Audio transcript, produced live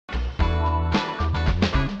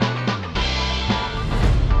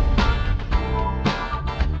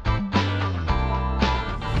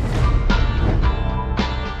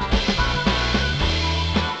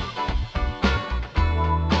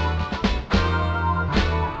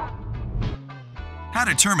How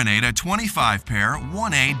to terminate a 25-pair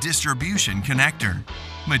 1A distribution connector.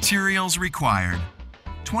 Materials required: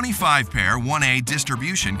 25-pair 1A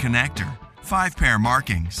distribution connector, 5-pair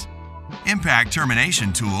markings, impact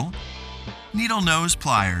termination tool, needle nose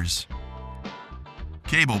pliers,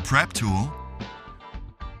 cable prep tool,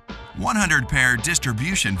 100-pair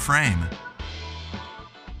distribution frame,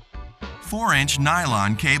 4-inch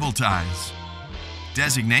nylon cable ties,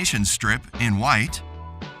 designation strip in white,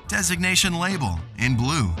 designation label in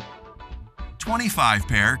blue,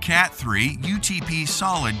 25-pair Cat 3 UTP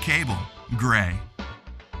Solid Cable, gray.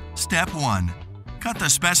 Step 1. Cut the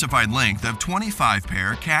specified length of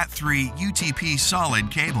 25-pair Cat 3 UTP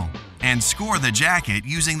Solid Cable and score the jacket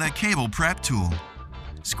using the cable prep tool.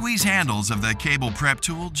 Squeeze handles of the cable prep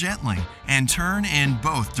tool gently and turn in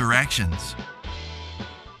both directions.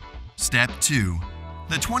 Step 2.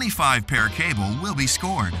 The 25-pair cable will be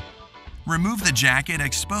scored. Remove the jacket,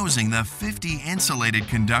 exposing the 50 insulated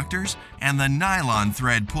conductors and the nylon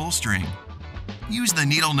thread pull string. Use the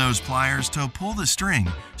needle nose pliers to pull the string,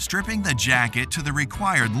 stripping the jacket to the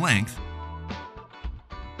required length.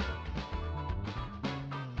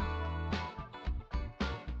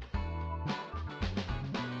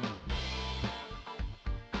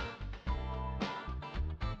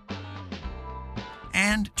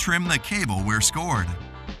 And trim the cable where scored.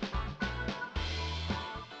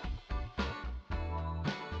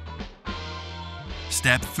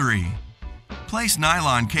 Step 3. Place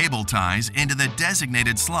nylon cable ties into the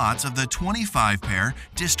designated slots of the 25-pair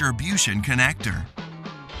distribution connector.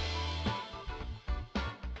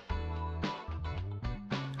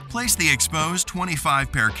 Place the exposed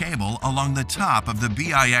 25-pair cable along the top of the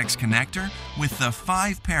BIX connector with the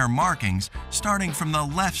 5-pair markings starting from the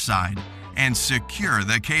left side and secure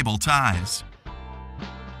the cable ties.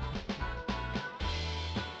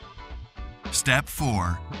 Step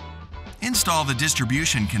 4. Install the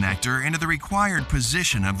distribution connector into the required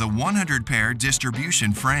position of the 100-pair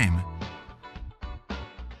distribution frame.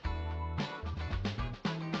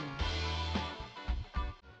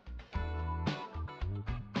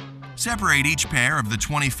 Separate each pair of the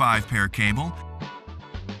 25-pair cable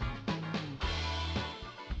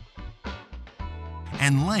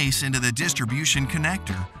and lace into the distribution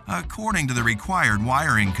connector according to the required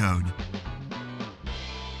wiring code.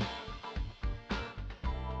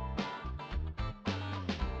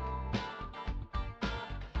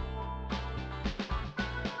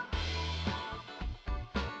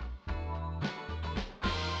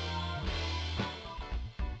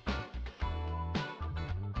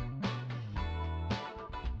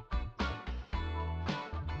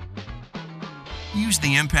 Use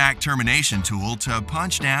the impact termination tool to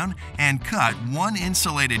punch down and cut one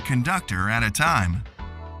insulated conductor at a time.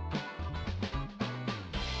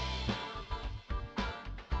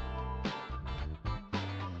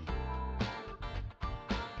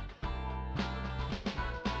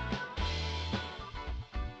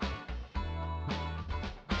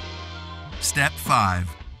 Step 5.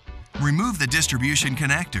 Remove the distribution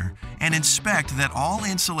connector and inspect that all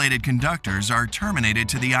insulated conductors are terminated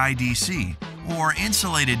to the IDC, or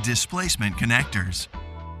insulated displacement connectors.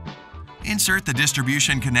 Insert the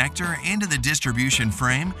distribution connector into the distribution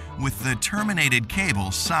frame with the terminated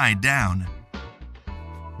cable side down.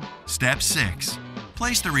 Step 6.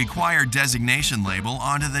 Place the required designation label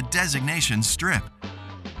onto the designation strip.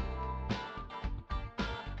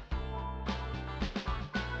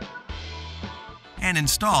 And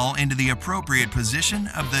install into the appropriate position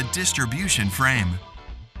of the distribution frame.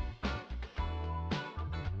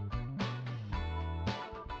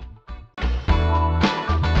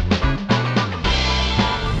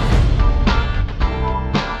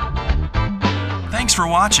 Thanks for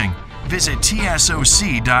watching. Visit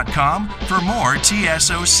TSOC.com for more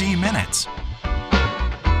TSOC Minutes.